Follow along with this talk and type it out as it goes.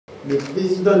le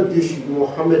président déchu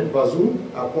Mohamed Bazoum,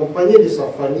 accompagné de sa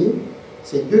famille,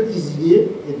 ses 2 cuisiniers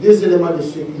et 2 éléments de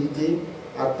sécurité,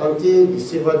 a tenté de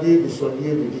s'évader de son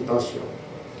lieu de détention.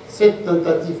 Cette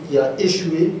tentative qui a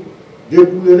échoué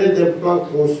découlerait d'un plan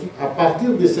conçu. À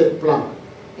partir de ce plan,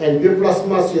 un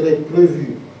déplacement serait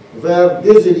prévu vers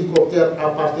 2 hélicoptères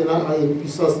appartenant à une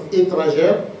puissance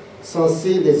étrangère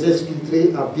censés les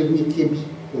exfiltrer à Birni-Kebbi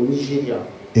au Nigeria.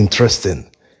 Interesting.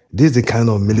 This is the kind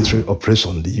of military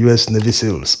operation the US Navy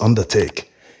SEALs undertake.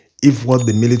 If what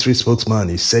the military spokesman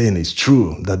is saying is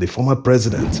true, that the former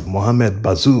president, Mohamed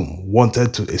Bazoum,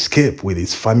 wanted to escape with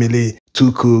his family,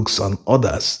 2 cooks and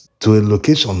others to a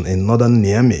location in northern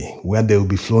Niamey where they will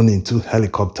be flown in 2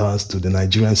 helicopters to the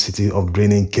Nigerian city of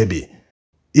Birni-Kebbi.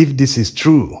 If this is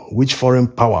true, which foreign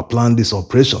power planned this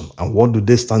operation and what do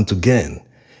they stand to gain?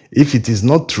 If it is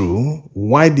not true,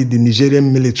 why did the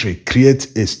Nigerian military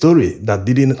create a story that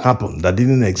didn't happen, that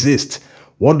didn't exist?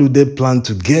 What do they plan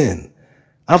to gain?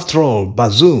 After all,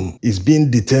 Bazoum is being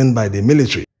detained by the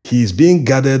military. He is being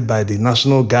guarded by the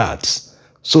National Guards.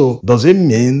 So, does it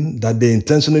mean that they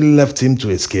intentionally left him to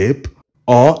escape?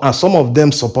 Or are some of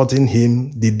them supporting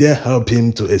him? Did they help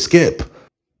him to escape?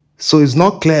 So it's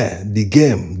not clear the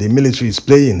game the military is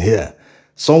playing here.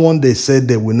 Someone they said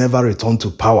they will never return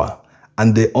to power,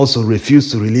 and they also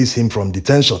refuse to release him from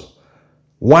detention.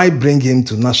 Why bring him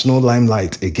to national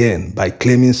limelight again by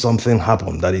claiming something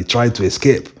happened that he tried to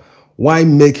escape? Why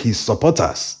make his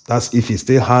supporters, that's if he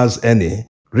still has any,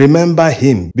 remember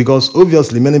him? Because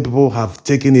obviously many people have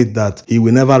taken it that he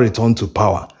will never return to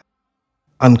power.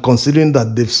 And considering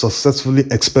that they've successfully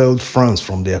expelled France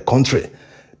from their country,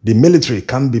 the military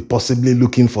can't be possibly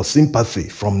looking for sympathy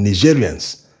from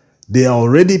Nigerians. They are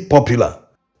already popular.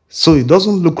 So it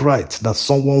doesn't look right that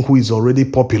someone who is already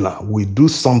popular will do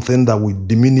something that will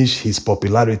diminish his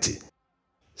popularity.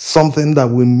 Something that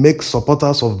will make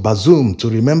supporters of Bazoum to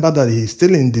remember that he is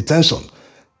still in detention,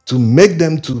 to make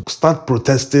them to start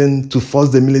protesting, to force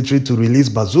the military to release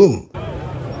Bazoum.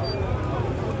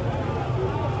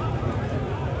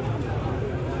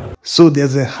 So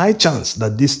there's a high chance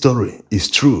that this story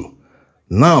is true.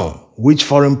 Now, which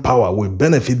foreign power will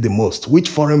benefit the most? Which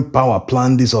foreign power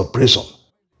planned this operation?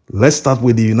 Let's start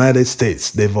with the United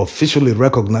States. They've officially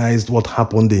recognized what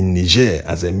happened in Niger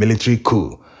as a military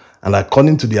coup. And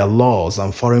according to their laws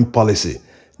and foreign policy,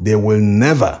 they will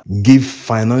never give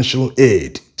financial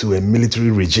aid to a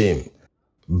military regime.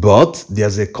 But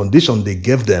there's a condition they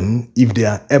gave them if they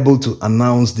are able to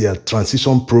announce their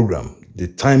transition program, the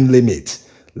time limit.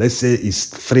 Let's say it's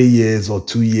 3 years or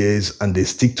 2 years and they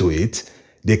stick to it,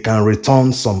 they can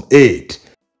return some aid.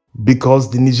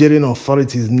 Because the Nigerian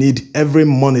authorities need every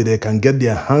money they can get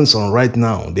their hands on right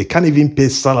now. They can't even pay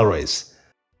salaries.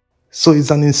 So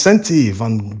it's an incentive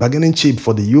and bargaining chip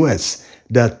for the US.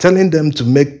 They are telling them to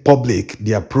make public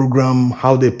their program,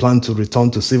 how they plan to return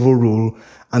to civil rule,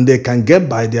 and they can get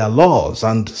by their laws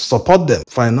and support them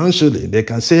financially. They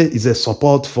can say it's a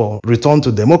support for return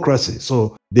to democracy.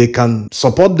 So they can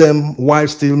support them while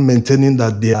still maintaining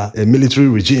that they are a military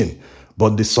regime.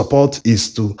 But the support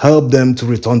is to help them to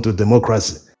return to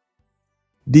democracy.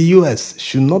 The US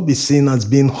should not be seen as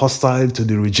being hostile to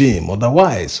the regime.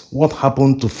 Otherwise, what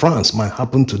happened to France might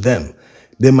happen to them.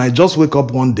 They might just wake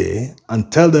up one day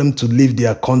and tell them to leave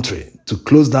their country, to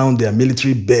close down their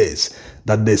military base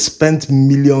that they spent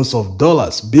millions of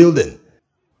dollars building.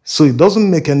 So it doesn't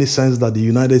make any sense that the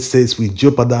United States will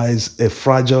jeopardize a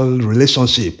fragile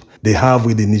relationship they have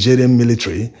with the Nigerian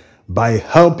military by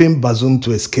helping Bazoum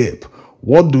to escape.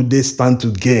 What do they stand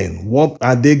to gain? What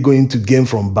are they going to gain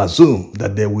from Bazoum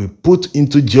that they will put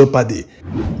into jeopardy?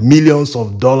 Millions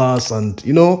of dollars and,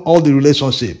 all the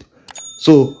relationship.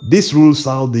 So this rules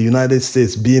out the United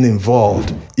States being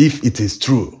involved if it is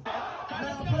true.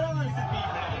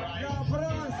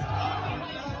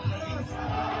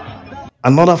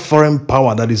 Another foreign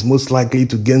power that is most likely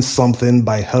to gain something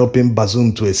by helping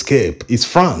Bazoum to escape is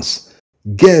France.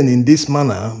 Gain in this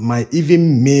manner might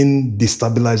even mean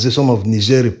destabilization of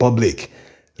Niger Republic.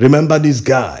 Remember this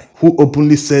guy who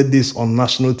openly said this on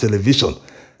national television,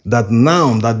 that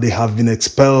now that they have been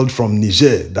expelled from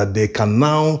Niger, that they can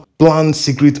now plan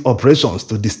secret operations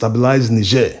to destabilize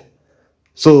Niger.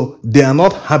 So they are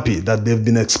not happy that they've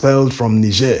been expelled from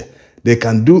Niger. They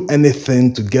can do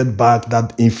anything to get back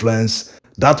that influence,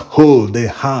 that hold they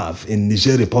have in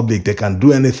Niger Republic. They can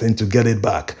do anything to get it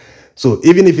back. So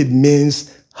even if it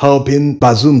means helping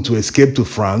Bazoum to escape to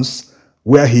France,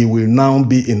 where he will now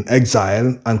be in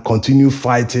exile and continue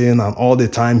fighting, and all the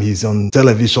time he's on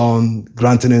television,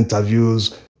 granting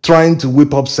interviews, trying to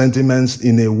whip up sentiments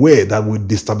in a way that would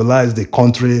destabilize the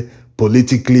country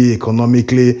politically,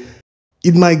 economically.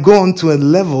 It might go on to a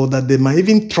level that they might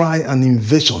even try an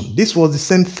invasion. This was the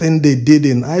same thing they did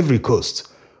in Ivory Coast.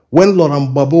 When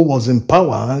Laurent Gbagbo was in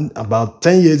power, about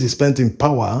 10 years he spent in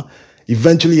power,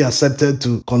 eventually accepted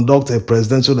to conduct a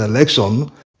presidential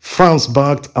election. France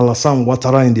backed Alassane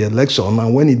Ouattara in the election,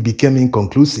 and when it became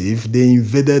inconclusive, they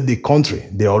invaded the country.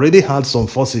 They already had some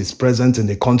forces present in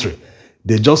the country.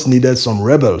 They just needed some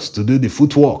rebels to do the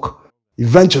footwork.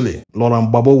 Eventually,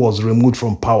 Laurent Gbagbo was removed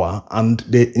from power and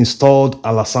they installed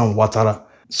Alassane Ouattara.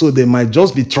 So they might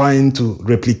just be trying to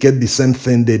replicate the same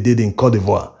thing they did in Côte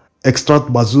d'Ivoire. Extract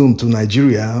Bazoum to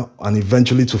Nigeria and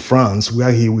eventually to France,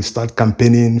 where he will start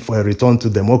campaigning for a return to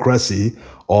democracy,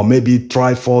 or maybe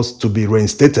try force to be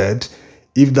reinstated.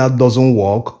 If that doesn't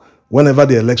work, whenever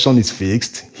the election is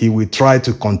fixed, he will try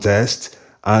to contest,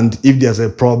 and if there's a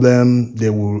problem, they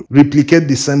will replicate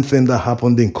the same thing that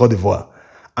happened in Côte d'Ivoire.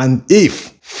 And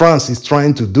if France is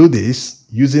trying to do this,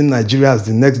 using Nigeria as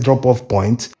the next drop-off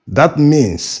point, that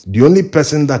means the only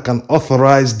person that can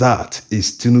authorize that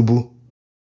is Tinubu.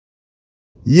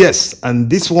 Yes, and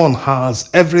this one has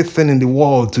everything in the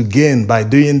world to gain by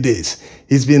doing this.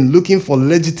 He's been looking for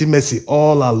legitimacy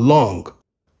all along.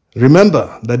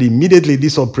 Remember that immediately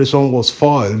this operation was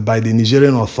foiled by the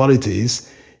Nigerian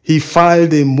authorities, he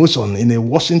filed a motion in a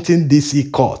Washington,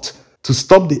 D.C. court to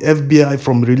stop the FBI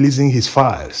from releasing his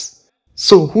files.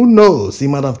 So who knows, he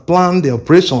might have planned the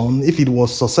operation. If it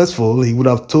was successful, he would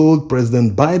have told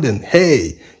President Biden,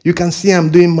 hey, you can see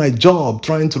I'm doing my job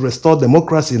trying to restore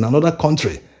democracy in another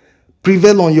country.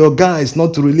 Prevail on your guys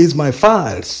not to release my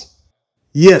files.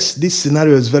 Yes, this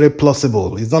scenario is very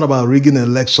plausible. It's not about rigging an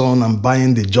election and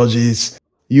buying the judges.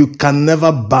 You can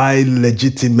never buy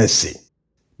legitimacy.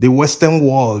 The Western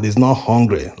world is not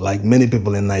hungry like many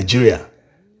people in Nigeria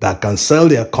that can sell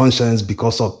their conscience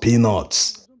because of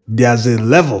peanuts. There's a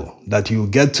level that you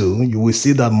get to, you will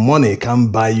see that money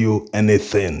can't buy you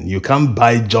anything. You can't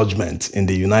buy judgment in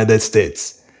the United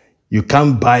States. You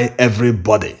can't buy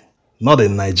everybody. Not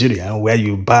in Nigeria, where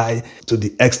you buy to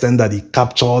the extent that he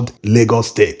captured Lagos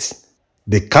State.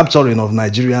 The capturing of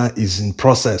Nigeria is in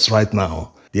process right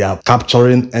now. They are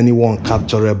capturing anyone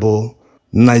capturable.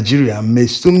 Nigeria may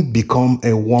soon become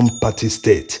a one-party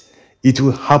state. It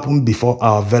will happen before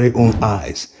our very own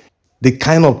eyes. The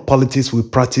kind of politics we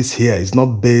practice here is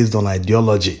not based on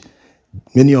ideology.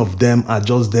 Many of them are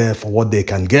just there for what they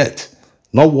can get,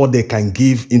 not what they can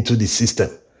give into the system.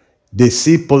 They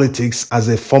see politics as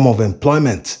a form of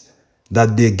employment,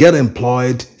 that they get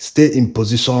employed, stay in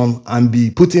position, and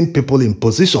be putting people in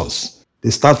positions. They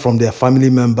start from their family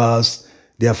members,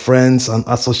 their friends and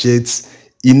associates.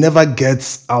 It never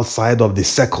gets outside of the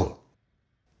circle.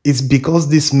 It's because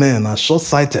these men are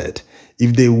short-sighted.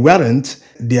 If they weren't,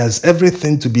 there's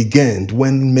everything to be gained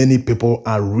when many people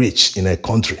are rich in a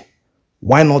country.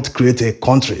 Why not create a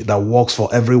country that works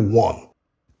for everyone?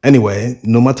 Anyway,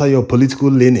 no matter your political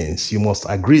leanings, you must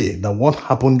agree that what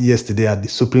happened yesterday at the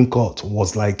Supreme Court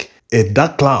was like a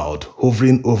dark cloud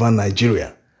hovering over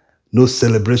Nigeria. No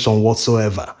celebration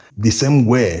whatsoever. The same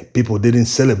way people didn't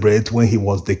celebrate when he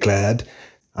was declared,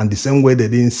 and the same way they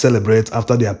didn't celebrate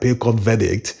after the appeal court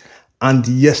verdict, and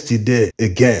yesterday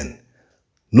again.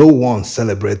 No one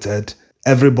celebrated.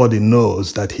 Everybody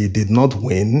knows that he did not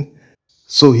win.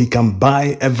 So he can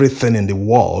buy everything in the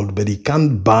world, but he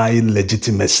can't buy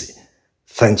legitimacy.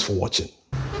 Thanks for watching.